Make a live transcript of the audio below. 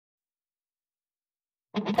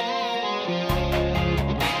Mixtapes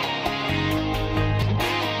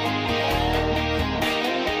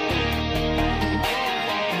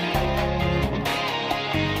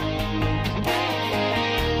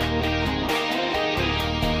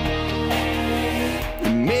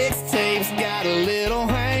got a little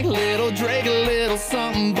Hank, little Drake, a little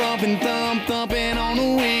something bumping, thumping on the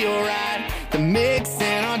wheel, right? The mix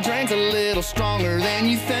in our drink's a little stronger than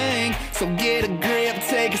you think, so get a grip,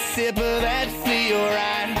 take a sip of that feel,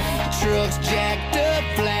 right? Trucks jacked up,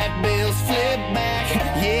 flat bills flip back,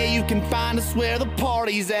 yeah, you can find us where the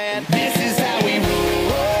party's at. This is how we roll.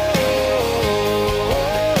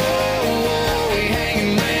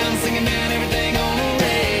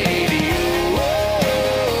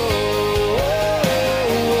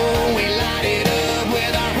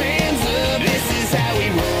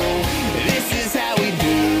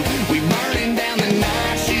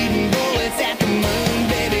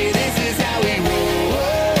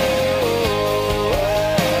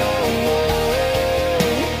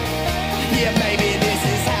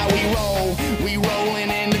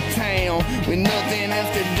 With nothing else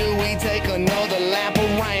to do, we take another lap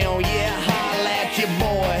around. Yeah, holla at your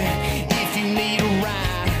boy if you need a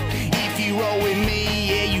ride. If you roll with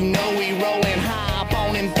me, yeah, you know we rollin' high. Up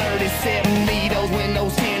on them 37 needles,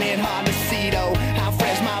 windows tinted, hard to see though. How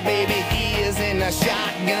fresh my baby is in a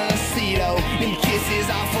shotgun seat, though. Them kisses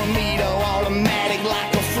are for me though, automatic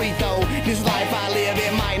like a free throw. This life I live,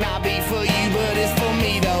 it might not be for you, but it's for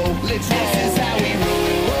me though. Let's roll. This is how we roll.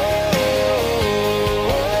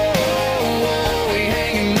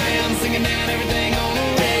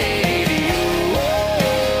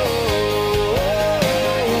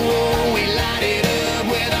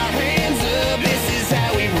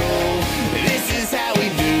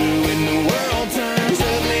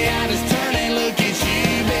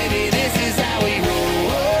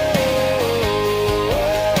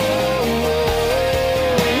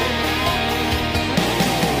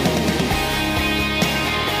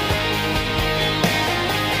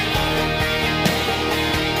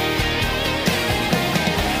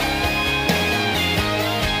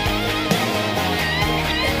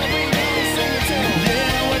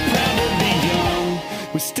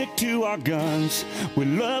 We stick to our guns, we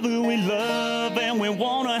love who we love, and we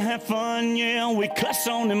wanna have fun, yeah. We cuss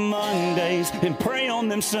on them Mondays and pray on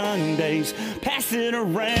them Sundays, pass it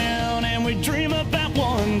around and we dream about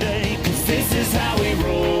one day, 'cause this is how we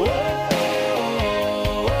roll.